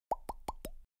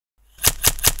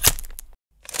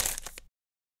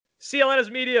CLNS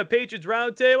Media, Patriots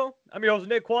Roundtable. I'm your host,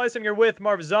 Nick Weiss. I'm here with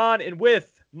Marv and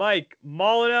with Mike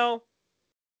Molyneux.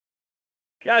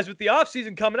 Guys, with the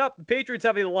offseason coming up, the Patriots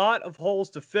have a lot of holes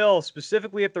to fill,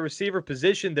 specifically at the receiver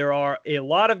position. There are a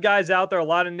lot of guys out there, a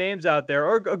lot of names out there,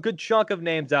 or a good chunk of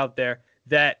names out there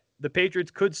that the Patriots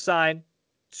could sign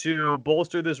to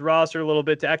bolster this roster a little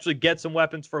bit, to actually get some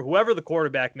weapons for whoever the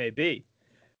quarterback may be.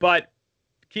 But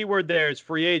the key word there is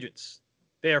free agents.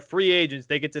 They are free agents.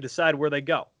 They get to decide where they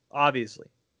go, obviously.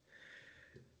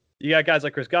 You got guys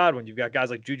like Chris Godwin. You've got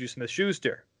guys like Juju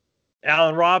Smith-Schuster,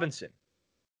 Allen Robinson,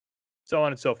 so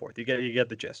on and so forth. You get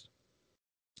the gist.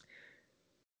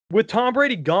 With Tom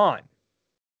Brady gone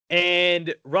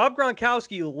and Rob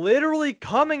Gronkowski literally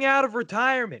coming out of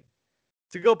retirement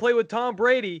to go play with Tom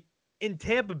Brady in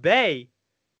Tampa Bay,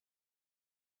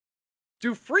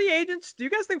 do you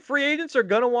guys think free agents are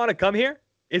going to want to come here?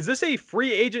 Is this a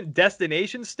free agent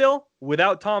destination still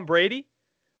without Tom Brady?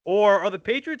 Or are the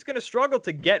Patriots going to struggle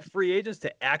to get free agents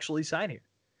to actually sign here?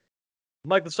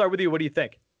 Mike, let's start with you. What do you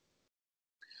think?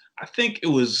 I think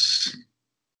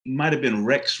might have been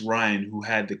Rex Ryan who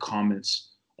had the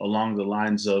comments along the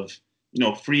lines of,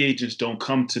 free agents don't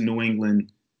come to New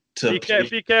England to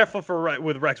be careful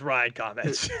with Rex Ryan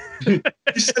comments. He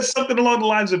said something along the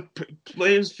lines of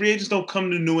free agents don't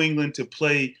come to New England to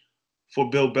play for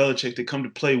Bill Belichick. They come to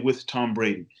play with Tom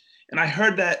Brady. And I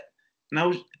heard that, and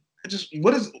I just,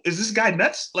 is this guy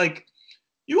nuts? Like,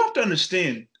 you have to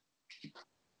understand,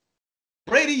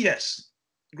 Brady, yes,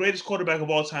 greatest quarterback of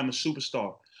all time, a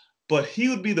superstar, but he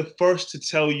would be the first to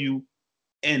tell you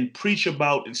and preach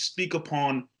about and speak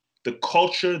upon the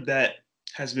culture that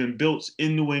has been built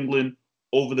in New England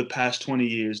over the past 20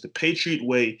 years, the Patriot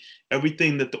Way,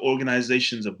 everything that the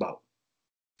organization's about.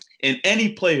 And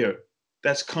any player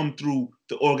that's come through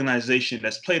the organization,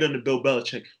 that's played under Bill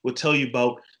Belichick, will tell you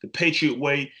about the Patriot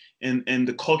Way and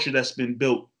the culture that's been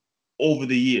built over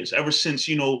the years. Ever since,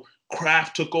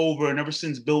 Kraft took over, and ever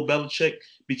since Bill Belichick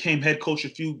became head coach a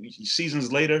few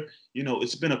seasons later,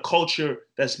 it's been a culture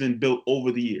that's been built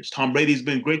over the years. Tom Brady's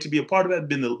been great to be a part of that,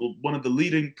 been one of the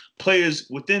leading players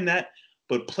within that,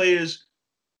 but players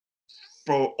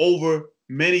for over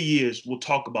many years will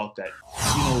talk about that.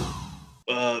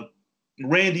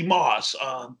 Randy Moss,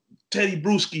 Teddy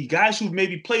Bruschi, guys who've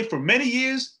maybe played for many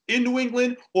years in New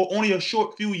England or only a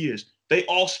short few years, they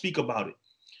all speak about it.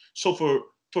 So for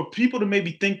people to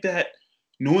maybe think that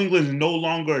New England is no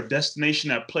longer a destination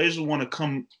that players will want to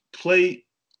come play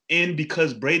in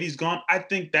because Brady's gone, I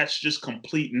think that's just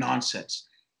complete nonsense.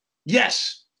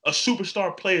 Yes, a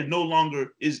superstar player no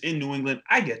longer is in New England.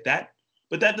 I get that.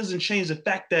 But that doesn't change the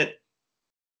fact that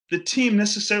the team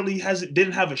necessarily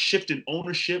didn't have a shift in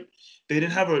ownership. They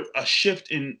didn't have a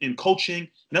shift in coaching.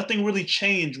 Nothing really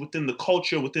changed within the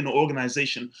culture, within the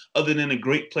organization, other than a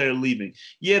great player leaving.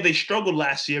 Yeah, they struggled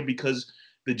last year because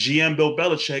the GM, Bill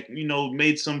Belichick,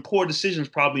 made some poor decisions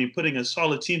probably in putting a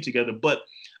solid team together. But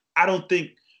I don't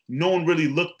think no one really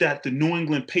looked at the New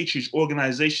England Patriots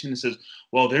organization and says,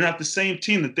 well, they're not the same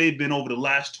team that they've been over the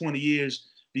last 20 years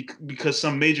because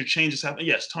some major changes happen.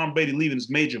 Yes, Tom Brady leaving is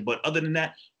major, but other than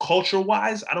that,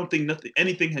 culture-wise, I don't think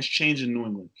anything has changed in New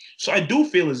England. So I do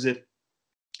feel as if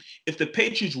the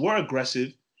Patriots were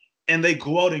aggressive and they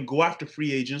go out and go after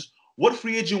free agents, what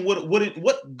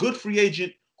good free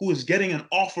agent who is getting an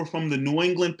offer from the New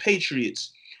England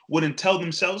Patriots wouldn't tell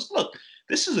themselves, look,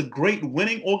 this is a great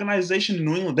winning organization in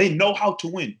New England. They know how to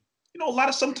win.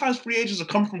 Sometimes free agents are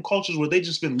coming from cultures where they've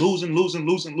just been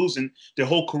losing their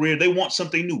whole career. They want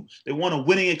something new. They want a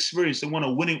winning experience. They want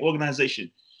a winning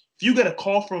organization. If you get a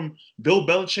call from Bill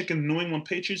Belichick and the New England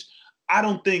Patriots, I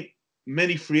don't think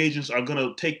many free agents are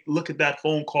going to look at that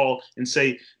phone call and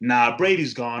say, nah,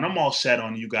 Brady's gone. I'm all set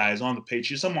on you guys, on the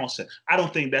Patriots. I'm all set. I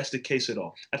don't think that's the case at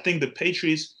all. I think the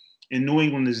Patriots in New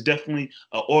England is definitely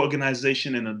an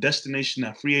organization and a destination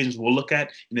that free agents will look at.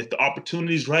 And if the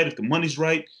opportunity's right, if the money's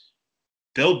right,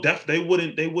 they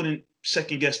wouldn't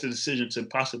second guess the decision to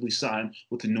possibly sign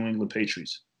with the New England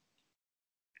Patriots.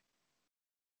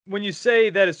 When you say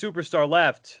that a superstar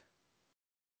left,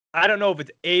 I don't know if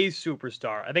it's a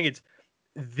superstar. I think it's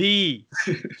the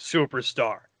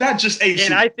superstar. Not just a superstar.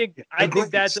 And I think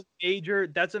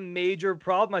that's a major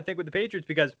problem, I think, with the Patriots,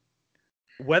 because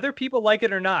whether people like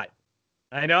it or not,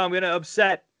 I know I'm going to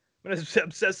upset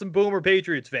some boomer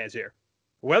Patriots fans here.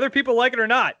 Whether people like it or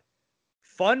not,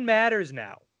 fun matters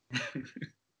now.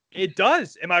 It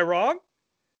does. Am I wrong?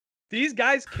 These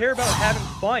guys care about having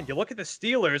fun. You look at the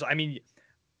Steelers. I mean,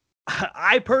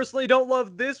 I personally don't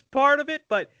love this part of it,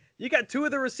 but you got two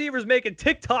of the receivers making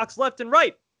TikToks left and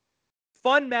right.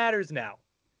 Fun matters now.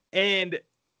 And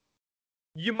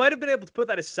you might have been able to put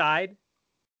that aside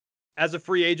as a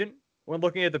free agent when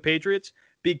looking at the Patriots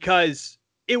because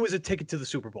it was a ticket to the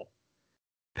Super Bowl.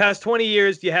 Past 20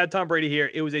 years, you had Tom Brady here.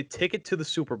 It was a ticket to the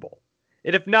Super Bowl.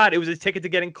 And if not, it was a ticket to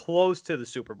getting close to the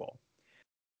Super Bowl.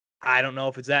 I don't know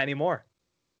if it's that anymore.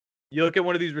 You look at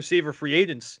one of these receiver free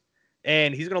agents,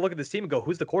 and he's going to look at this team and go,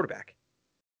 who's the quarterback?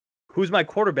 Who's my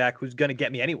quarterback who's going to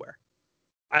get me anywhere?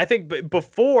 I think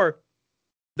before,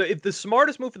 if the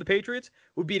smartest move for the Patriots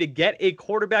would be to get a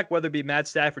quarterback, whether it be Matt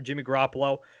Stafford, Jimmy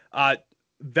Garoppolo,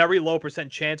 very low %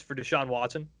 chance for Deshaun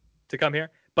Watson to come here,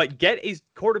 but get a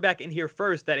quarterback in here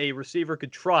first that a receiver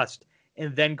could trust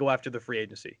and then go after the free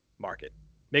agency market.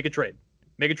 Make a trade.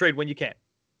 Make a trade when you can.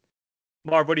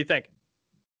 Marv, what do you think?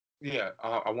 Yeah,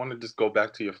 I want to just go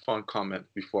back to your fun comment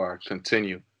before I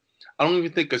continue. I don't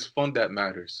even think it's fun that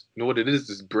matters. You know what it is?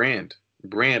 It's brand.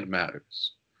 Brand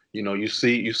matters. You know, you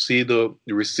see the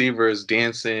receivers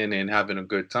dancing and having a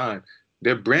good time.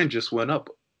 Their brand just went up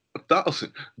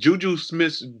 1,000. Juju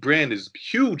Smith's brand is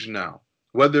huge now.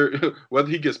 Whether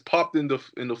he gets popped in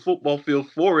the football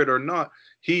field for it or not,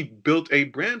 he built a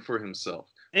brand for himself.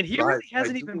 And he really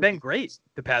hasn't even been great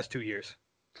the past 2 years.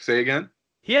 Say again?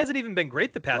 He hasn't even been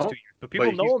great the past 2 years, but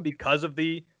people know him because of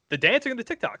the dancing and the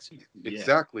TikToks.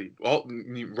 Exactly.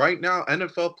 Right now,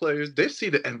 NFL players, they see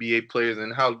the NBA players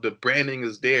and how the branding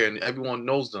is there and everyone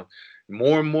knows them.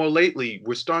 More and more lately,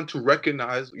 we're starting to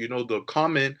recognize, the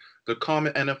common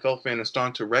NFL fan is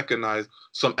starting to recognize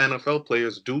some NFL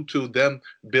players due to them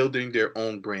building their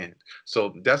own brand.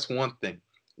 So that's one thing,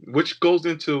 which goes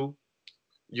into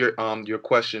your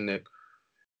question, Nick.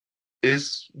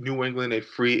 Is New England a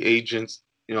free agents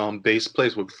based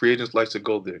place where free agents like to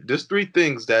go there? There's three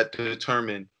things that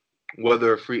determine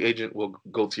whether a free agent will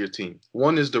go to your team.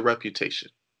 One is the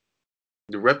reputation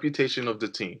of the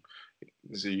team.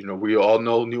 So, we all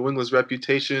know New England's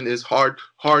reputation is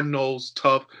hard-nosed,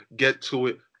 tough, get to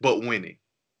it, but winning.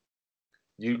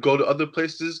 You go to other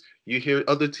places, you hear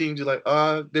other teams, you're like,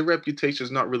 their reputation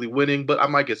is not really winning, but I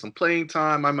might get some playing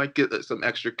time, I might get some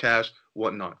extra cash,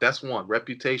 whatnot. That's one,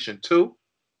 reputation. Two,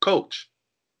 coach.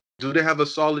 Do they have a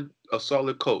solid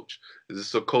coach? Is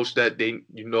this a coach that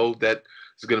that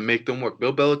is going to make them work?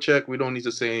 Bill Belichick, we don't need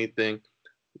to say anything,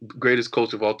 greatest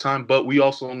coach of all time, but we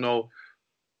also know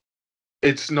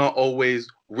it's not always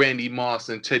Randy Moss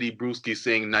and Teddy Bruschi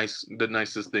saying the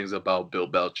nicest things about Bill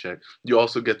Belichick. You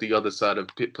also get the other side of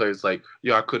players like,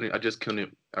 I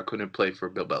couldn't play for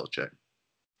Bill Belichick.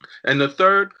 And the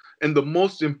third and the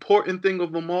most important thing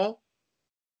of them all,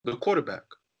 the quarterback.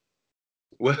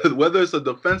 Whether it's a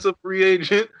defensive free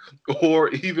agent or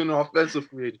even an offensive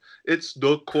free agent, it's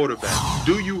the quarterback.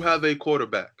 Do you have a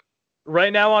quarterback?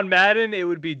 Right now on Madden, it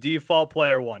would be default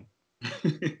player 1.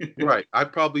 Right.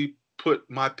 I'd probably put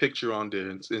my picture on there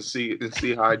and see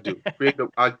how I do.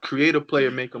 I'd create a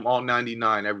player, make them all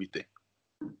 99, everything.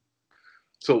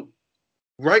 So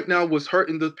right now, what's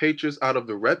hurting the Patriots out of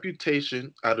the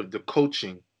reputation, out of the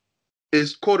coaching,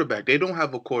 is quarterback. They don't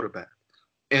have a quarterback.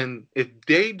 And if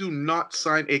they do not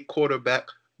sign a quarterback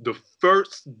the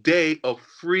first day of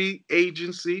free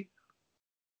agency,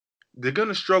 they're going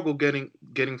to struggle getting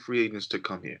free agents to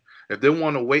come here. If they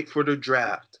want to wait for the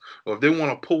draft, or if they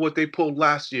want to pull what they pulled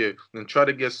last year and try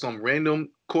to get some random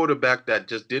quarterback that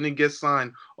just didn't get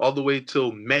signed all the way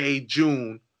till May,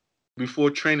 June, before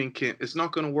training camp, it's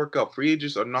not going to work out. Free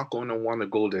agents are not going to want to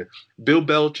go there. Bill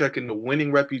Belichick and the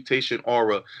winning reputation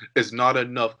aura is not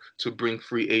enough to bring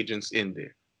free agents in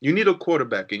there. You need a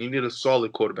quarterback, and you need a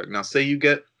solid quarterback. Now, say you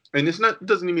get, and it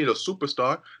doesn't even need a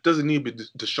superstar, doesn't need to be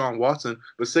Deshaun Watson,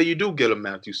 but say you do get a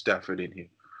Matthew Stafford in here.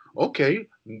 Okay,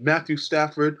 Matthew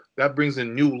Stafford, that brings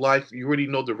in new life. You already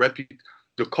know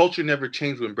the culture never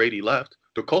changed when Brady left.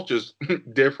 The culture's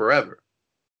there forever.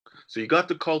 So you got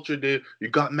the culture there. You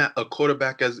got a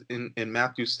quarterback as in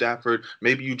Matthew Stafford.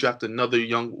 Maybe you draft another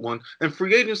young one. And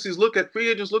free agents looked at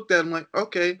him like,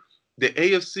 okay, the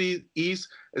AFC East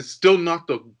is still not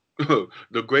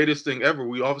the greatest thing ever.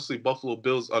 We obviously, Buffalo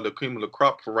Bills are the cream of the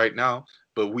crop for right now,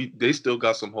 but they still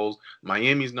got some holes.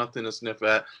 Miami's nothing to sniff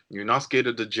at. You're not scared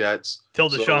of the Jets. Till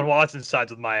Deshaun Watson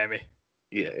sides with Miami.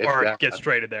 Yeah, or gets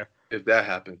traded there. If that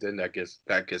happens, then that gets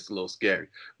a little scary.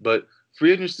 But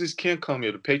free agencies can't come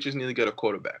here. The Patriots need to get a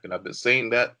quarterback, and I've been saying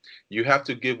that you have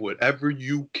to give whatever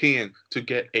you can to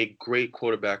get a great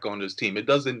quarterback on this team. It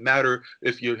doesn't matter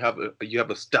if you have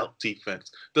a stout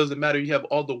defense. It doesn't matter if you have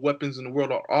all the weapons in the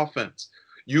world on offense.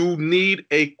 You need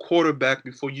a quarterback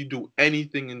before you do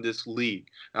anything in this league.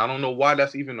 And I don't know why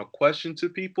that's even a question to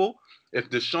people. If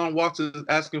Deshaun Watson is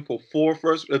asking for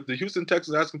if the Houston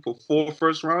Texans are asking for 4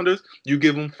 first-rounders, you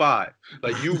give them 5.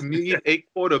 Like, you need a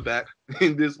quarterback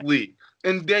in this league,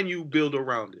 and then you build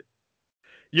around it.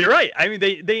 You're right. I mean,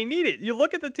 they need it. You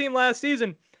look at the team last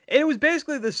season, and it was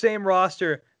basically the same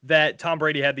roster that Tom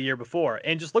Brady had the year before.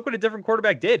 And just look what a different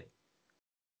quarterback did.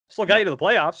 Still got you to the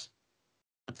playoffs.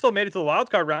 Still made it to the wild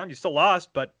card round. You still lost,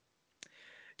 but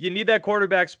you need that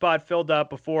quarterback spot filled up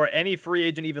before any free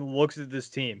agent even looks at this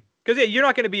team. Because, yeah, you're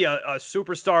not going to be a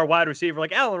superstar wide receiver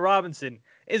like Allen Robinson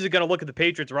isn't going to look at the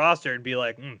Patriots roster and be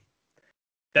like,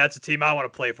 that's a team I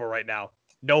want to play for right now.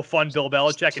 No fun Bill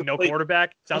Belichick and no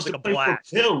quarterback. Sounds like a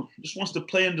blast. Bill just wants to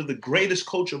play under the greatest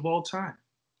coach of all time.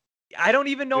 I don't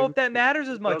even know if that matters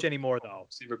as much anymore, though.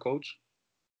 Receiver coach?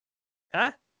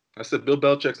 Huh? I said Bill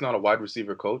Belichick's not a wide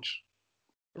receiver coach.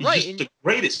 Right. He's just the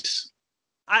greatest.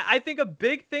 I think a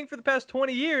big thing for the past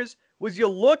 20 years was you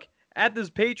look at this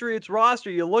Patriots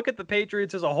roster, you look at the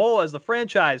Patriots as a whole, as the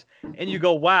franchise, and you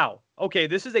go, wow, okay,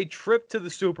 this is a trip to the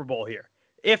Super Bowl here.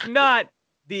 If not,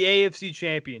 the AFC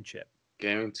Championship.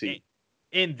 Guaranteed.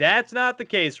 And that's not the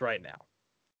case right now.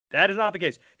 That is not the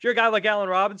case. If you're a guy like Allen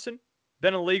Robinson,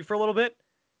 been in the league for a little bit,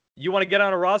 you want to get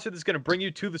on a roster that's going to bring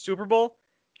you to the Super Bowl,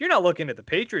 you're not looking at the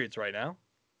Patriots right now.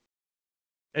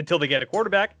 Until they get a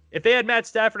quarterback. If they had Matt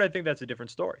Stafford, I think that's a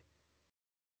different story.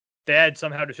 If they had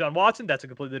somehow Deshaun Watson, that's a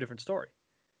completely different story.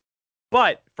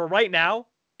 But for right now,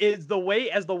 as the way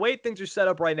things are set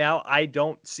up right now, I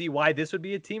don't see why this would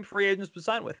be a team free agents would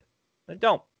sign with. I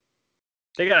don't.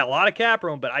 They got a lot of cap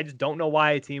room, but I just don't know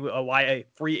why a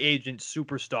free agent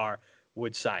superstar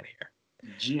would sign here.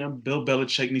 GM Bill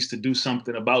Belichick needs to do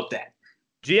something about that.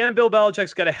 GM Bill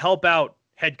Belichick's got to help out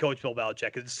head coach Bill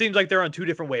Belichick. It seems like they're on two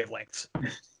different wavelengths.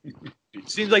 It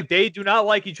seems like they do not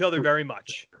like each other very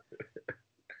much.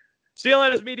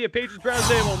 CLNS Media, Patriots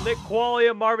Roundtable, Nick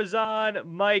Qualia, Marv,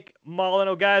 Mike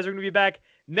Molino. Guys, we're going to be back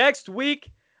next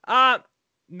week.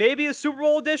 Maybe a Super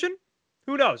Bowl edition?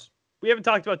 Who knows? We haven't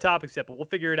talked about topics yet, but we'll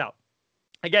figure it out.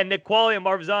 Again, Nick Qualia,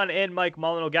 Marv, and Mike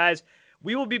Molino. Guys,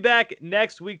 we will be back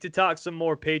next week to talk some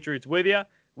more Patriots with you.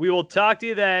 We will talk to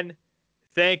you then.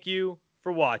 Thank you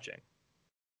for watching.